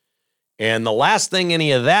System. And the last thing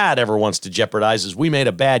any of that ever wants to jeopardize is we made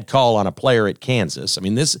a bad call on a player at Kansas. I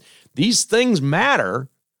mean, these things matter.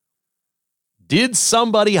 Did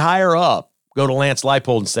somebody higher up go to Lance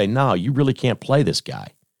Leipold and say, no, you really can't play this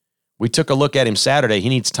guy? We took a look at him Saturday. He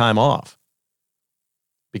needs time off.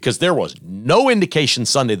 Because there was no indication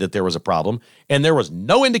Sunday that there was a problem, and there was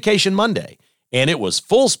no indication Monday. And it was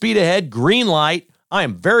full speed ahead, green light. I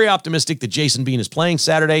am very optimistic that Jason Bean is playing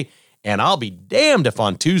Saturday, and I'll be damned if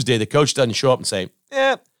on Tuesday the coach doesn't show up and say,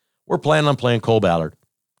 we're planning on playing Cole Ballard.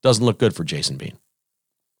 Doesn't look good for Jason Bean.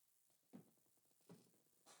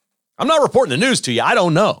 I'm not reporting the news to you. I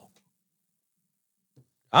don't know.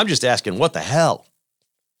 I'm just asking, what the hell?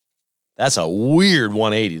 That's a weird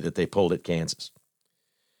 180 that they pulled at Kansas.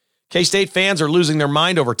 K-State fans are losing their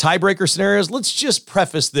mind over tiebreaker scenarios. Let's just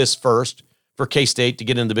preface this first for K-State to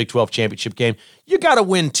get into the Big 12 championship game. You got to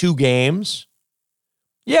win 2 games.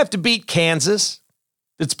 You have to beat Kansas.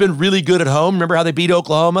 That's been really good at home. Remember how they beat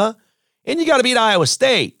Oklahoma? And you got to beat Iowa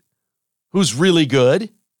State, who's really good.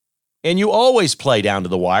 And you always play down to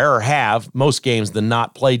the wire, or have most games than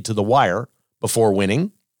not played to the wire before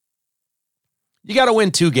winning. You got to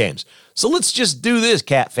win 2 games. So let's just do this,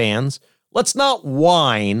 Cat fans. Let's not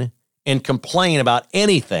whine and complain about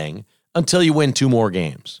anything until you win 2 more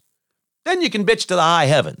games. Then you can bitch to the high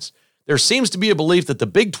heavens. There seems to be a belief that the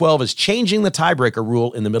Big 12 is changing the tiebreaker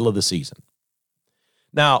rule in the middle of the season.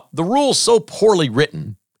 Now, the rule's so poorly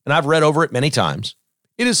written, and I've read over it many times,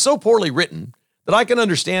 it is so poorly written that I can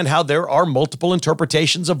understand how there are multiple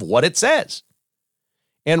interpretations of what it says.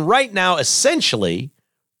 And right now, essentially,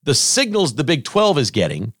 the signals the Big 12 is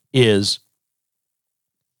getting is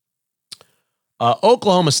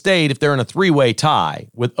Oklahoma State, if they're in a 3-way tie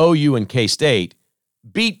with OU and K-State,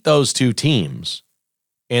 beat those 2 teams.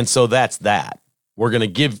 And so that's that. We're going to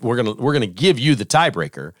give you the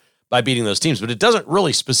tiebreaker by beating those teams, but it doesn't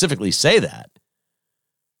really specifically say that.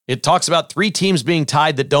 It talks about 3 teams being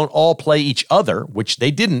tied that don't all play each other, which they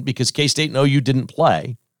didn't because K-State and OU didn't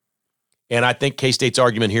play. And I think K-State's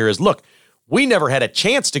argument here is, look, we never had a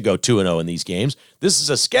chance to go 2-0 in these games. This is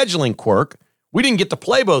a scheduling quirk. We didn't get to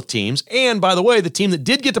play both teams. And by the way, the team that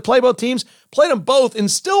did get to play both teams played them both in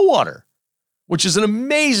Stillwater. which is an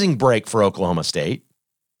amazing break for Oklahoma State.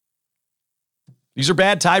 These are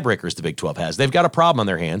bad tiebreakers the Big 12 has. They've got a problem on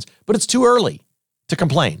their hands, but it's too early to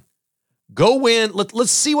complain. Go win. Let's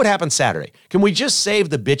see what happens Saturday. Can we just save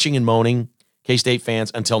the bitching and moaning, K-State fans,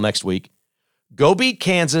 until next week? Go beat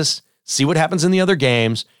Kansas, see what happens in the other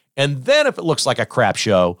games, and then if it looks like a crap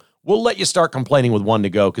show, we'll let you start complaining with one to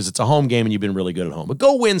go because it's a home game and you've been really good at home. But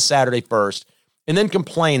go win Saturday first and then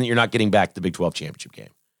complain that you're not getting back to the Big 12 championship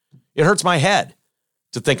game. It hurts my head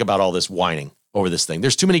to think about all this whining over this thing.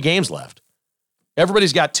 There's too many games left.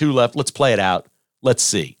 Everybody's got 2 left. Let's play it out. Let's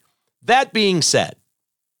see. That being said,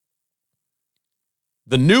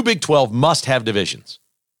 the new Big 12 must have divisions.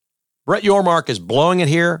 Brett Yormark is blowing it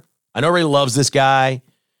here. I know everybody loves this guy.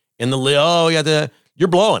 You're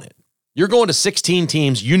blowing it. You're going to 16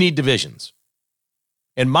 teams. You need divisions.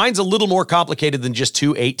 And mine's a little more complicated than just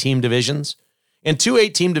 2 8-team divisions. And 2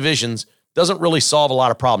 8-team divisions doesn't really solve a lot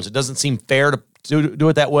of problems. It doesn't seem fair to do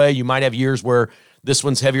it that way. You might have years where this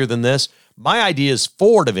one's heavier than this. My idea is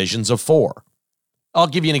 4 divisions of 4. I'll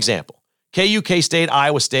give you an example. KU, K-State,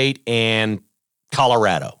 Iowa State, and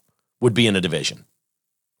Colorado would be in a division.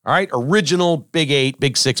 All right? Original Big 8,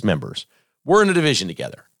 Big 6 members. We're in a division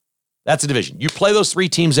together. That's a division. You play those 3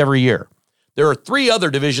 teams every year. There are 3 other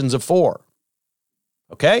divisions of 4.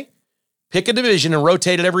 Okay? Pick a division and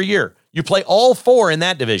rotate it every year. You play all 4 in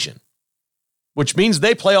that division, which means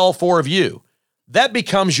they play all 4 of you. That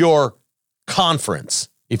becomes your conference,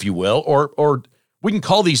 if you will, or we can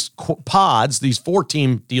call these pods, these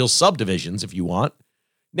 4-team deals, subdivisions, if you want.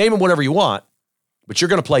 Name them whatever you want, but you're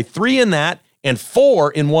going to play 3 in that and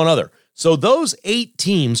 4 in one other. So those 8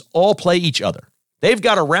 teams all play each other. They've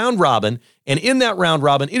got a round robin, and in that round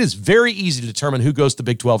robin, it is very easy to determine who goes to the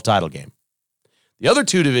Big 12 title game. The other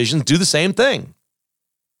 2 divisions do the same thing.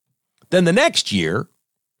 Then the next year,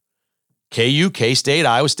 KU, K-State,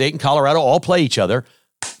 Iowa State, and Colorado all play each other,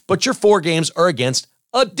 but your 4 games are against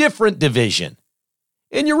a different division.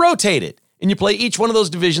 And you rotate it, and you play each one of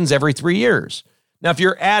those divisions every 3 years. Now, if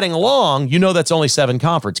you're adding along, you know that's only 7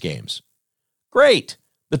 conference games. Great.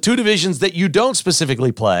 The 2 divisions that you don't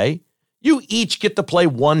specifically play, you each get to play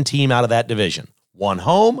 1 team out of that division. 1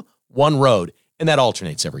 home, 1 road, and that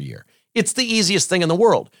alternates every year. It's the easiest thing in the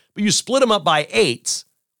world, but you split them up by 8s.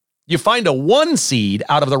 You find a 1 seed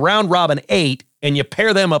out of the round robin 8, and you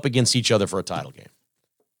pair them up against each other for a title game.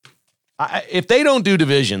 If they don't do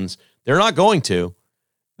divisions, they're not going to.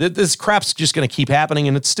 This crap's just going to keep happening,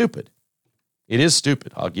 and it's stupid. It is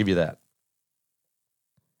stupid. I'll give you that.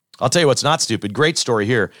 I'll tell you what's not stupid. Great story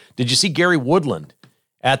here. Did you see Gary Woodland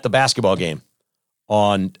at the basketball game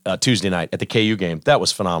on Tuesday night at the KU game? That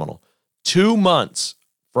was phenomenal. 2 months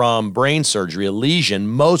from brain surgery, a lesion,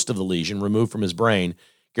 most of the lesion removed from his brain.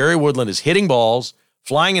 Gary Woodland is hitting balls,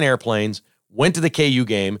 flying in airplanes, went to the KU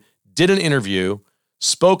game, did an interview,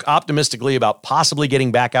 spoke optimistically about possibly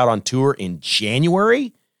getting back out on tour in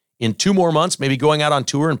January, in 2 more months, maybe going out on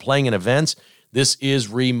tour and playing in events. This is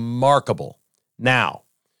remarkable. Now,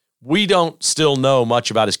 we don't still know much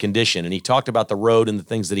about his condition, and he talked about the road and the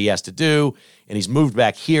things that he has to do, and he's moved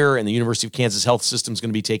back here, and the University of Kansas health system is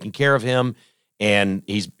going to be taking care of him, and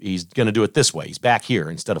he's going to do it this way. He's back here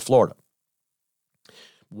instead of Florida.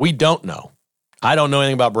 We don't know. I don't know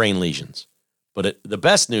anything about brain lesions, but the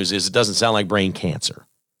best news is it doesn't sound like brain cancer,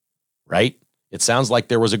 right? It sounds like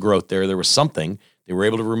there was a growth there. There was something. They were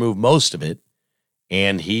able to remove most of it,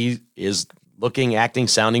 and he is looking, acting,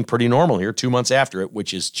 sounding pretty normal here 2 months after it,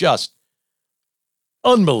 which is just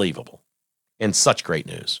unbelievable and such great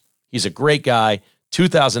news. He's a great guy,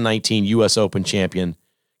 2019 U.S. Open champion.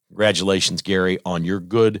 Congratulations, Gary, on your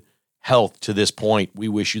good health to this point. We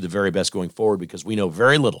wish you the very best going forward because we know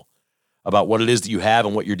very little about what it is that you have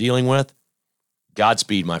and what you're dealing with.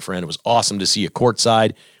 Godspeed, my friend. It was awesome to see you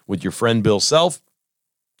courtside with your friend Bill Self.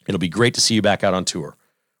 It'll be great to see you back out on tour.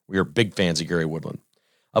 We are big fans of Gary Woodland.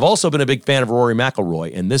 I've also been a big fan of Rory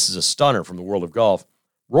McIlroy, and this is a stunner from the world of golf.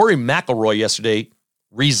 Rory McIlroy yesterday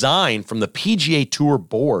resigned from the PGA Tour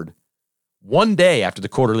Board 1 day after the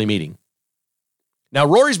quarterly meeting. Now,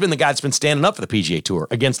 Rory's been the guy that's been standing up for the PGA Tour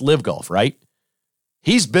against Live Golf, right?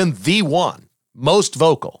 He's been the one most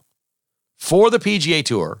vocal for the PGA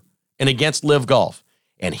Tour and against Live Golf.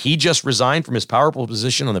 And he just resigned from his powerful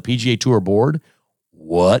position on the PGA Tour Board.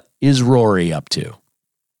 What is Rory up to?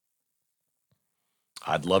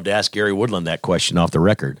 I'd love to ask Gary Woodland that question off the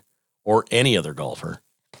record, or any other golfer,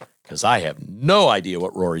 because I have no idea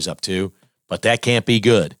what Rory's up to, but that can't be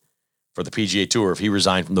good for the PGA Tour if he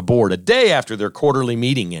resigned from the board a day after their quarterly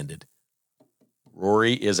meeting ended.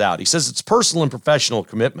 Rory is out. He says it's personal and professional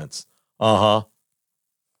commitments. I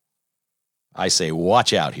say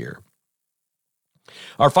watch out here.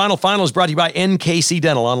 Our final is brought to you by NKC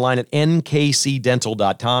Dental, online at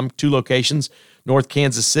nkcdental.com. 2 locations, North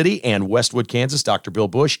Kansas City and Westwood, Kansas. Dr. Bill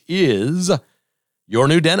Bush is your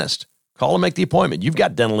new dentist. Call and make the appointment. You've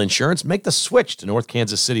got dental insurance. Make the switch to North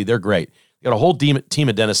Kansas City. They're great. They got a whole team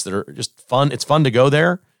of dentists that are just fun. It's fun to go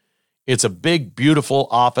there. It's a big, beautiful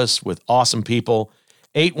office with awesome people.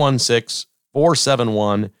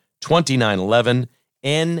 816-471-2911,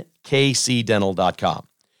 nkcdental.com.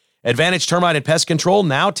 Advantage Termite and Pest Control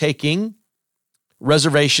now taking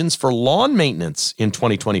reservations for lawn maintenance in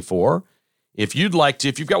 2024. If you'd like to,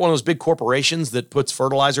 if you've got one of those big corporations that puts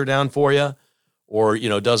fertilizer down for you or,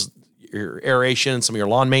 does your aeration, some of your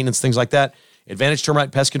lawn maintenance, things like that, Advantage Termite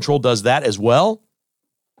and Pest Control does that as well.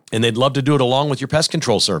 And they'd love to do it along with your pest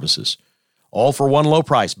control services. All for one low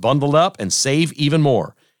price, bundled up and save even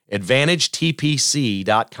more.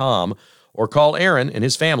 AdvantageTPC.com or call Aaron and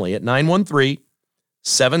his family at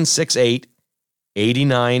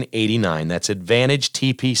 913-768-8989. That's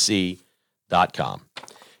AdvantageTPC.com.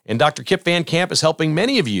 And Dr. Kip Van Camp is helping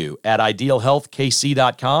many of you at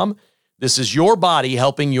IdealHealthKC.com. This is your body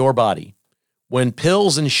helping your body. When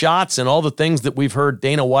pills and shots and all the things that we've heard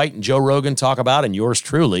Dana White and Joe Rogan talk about, and yours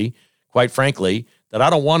truly, quite frankly, that I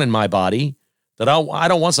don't want in my body, that I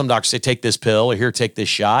don't want some doctors to say, take this pill or here, take this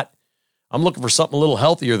shot. I'm looking for something a little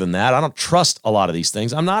healthier than that. I don't trust a lot of these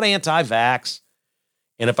things. I'm not anti-vax.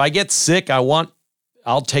 And if I get sick, I'll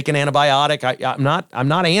take an antibiotic. I'm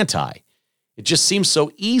not anti. It just seems so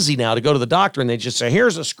easy now to go to the doctor and they just say,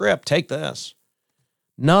 here's a script, take this.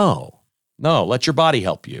 No, let your body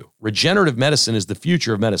help you. Regenerative medicine is the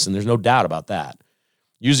future of medicine. There's no doubt about that.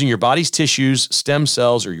 Using your body's tissues, stem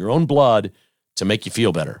cells, or your own blood to make you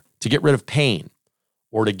feel better, to get rid of pain,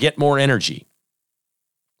 or to get more energy.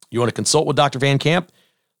 You want to consult with Dr. Van Camp?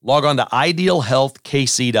 Log on to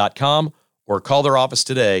IdealHealthKC.com or call their office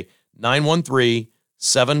today,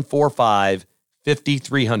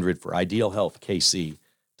 913-745-5300 for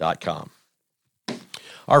IdealHealthKC.com.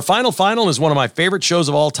 Our final is one of my favorite shows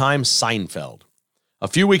of all time, Seinfeld. A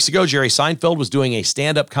few weeks ago, Jerry Seinfeld was doing a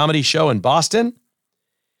stand-up comedy show in Boston,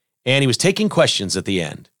 and he was taking questions at the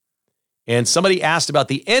end. And somebody asked about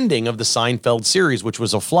the ending of the Seinfeld series, which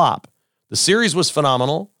was a flop. The series was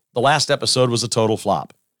phenomenal. The last episode was a total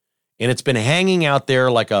flop. And it's been hanging out there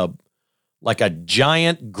like a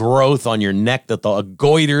giant growth on your neck, a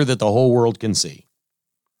goiter that the whole world can see.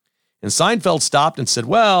 And Seinfeld stopped and said,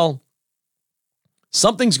 well,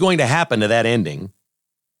 something's going to happen to that ending.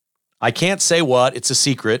 I can't say what, it's a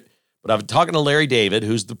secret, but I've been talking to Larry David,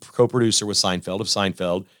 who's the co-producer with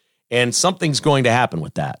Seinfeld, and something's going to happen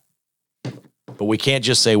with that. But we can't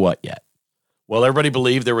just say what yet. Well, everybody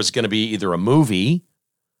believed there was going to be either a movie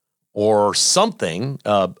or something,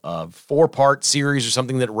 a 4-part series or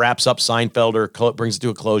something that wraps up Seinfeld or brings it to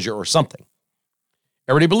a closure or something.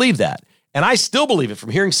 Everybody believed that. And I still believe it.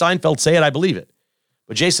 From hearing Seinfeld say it, I believe it.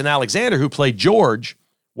 But Jason Alexander, who played George,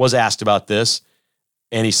 was asked about this.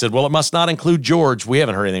 And he said, well, it must not include George. We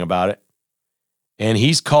haven't heard anything about it. And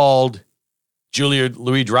he's called Julia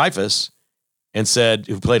Louis-Dreyfus and said,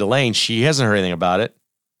 who played Elaine, she hasn't heard anything about it.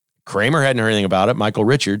 Kramer hadn't heard anything about it. Michael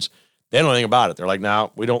Richards, they don't know anything about it. They're like,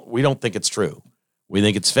 no, we don't think it's true. We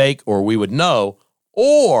think it's fake, or we would know.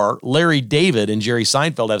 Or Larry David and Jerry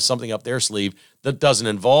Seinfeld have something up their sleeve that doesn't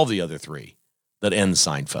involve the other three that ends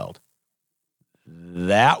Seinfeld.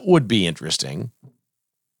 That would be interesting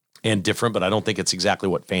and different, but I don't think it's exactly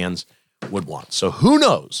what fans would want. So who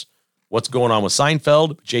knows what's going on with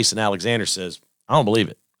Seinfeld? Jason Alexander says, I don't believe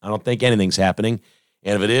it. I don't think anything's happening.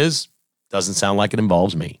 And if it is, doesn't sound like it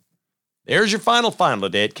involves me. There's your final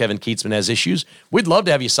today at Kevin Keatsman Has Issues. We'd love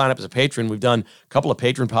to have you sign up as a patron. We've done a couple of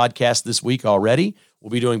patron podcasts this week already.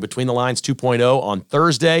 We'll be doing Between the Lines 2.0 on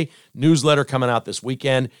Thursday. Newsletter coming out this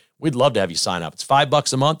weekend. We'd love to have you sign up. It's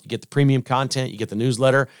 $5 a month. You get the premium content. You get the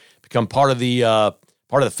newsletter. Become part of the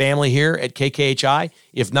family here at KKHI.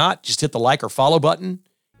 If not, just hit the like or follow button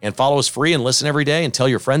and follow us free and listen every day and tell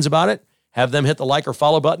your friends about it. Have them hit the like or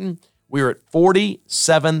follow button. We're at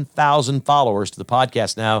 47,000 followers to the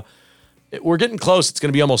podcast now. We're getting close. It's going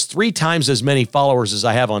to be almost 3 times as many followers as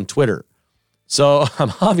I have on Twitter. So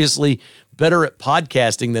I'm obviously better at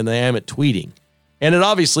podcasting than I am at tweeting. And it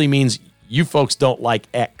obviously means you folks don't like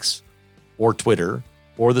X or Twitter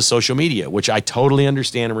or the social media, which I totally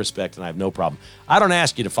understand and respect, and I have no problem. I don't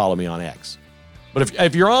ask you to follow me on X. But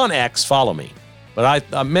if you're on X, follow me.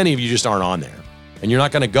 But many of you just aren't on there, and you're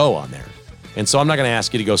not going to go on there. And so I'm not going to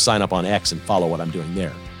ask you to go sign up on X and follow what I'm doing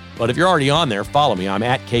there. But if you're already on there, follow me. I'm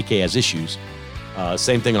at KK Has Issues.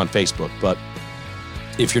 Same thing on Facebook. But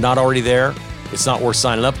if you're not already there, it's not worth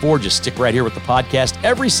signing up for. Just stick right here with the podcast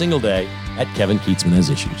every single day at Kevin Keatsman Has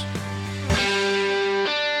Issues.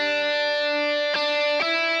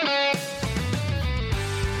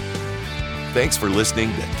 Thanks for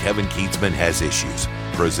listening to Kevin Keatsman Has Issues,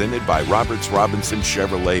 presented by Roberts Robinson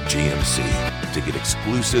Chevrolet GMC. To get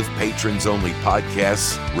exclusive patrons-only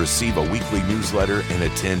podcasts, receive a weekly newsletter, and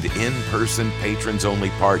attend in-person patrons-only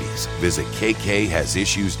parties, visit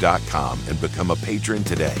kkhasissues.com and become a patron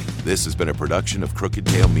today. This has been a production of Crooked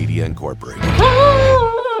Tail Media Incorporated.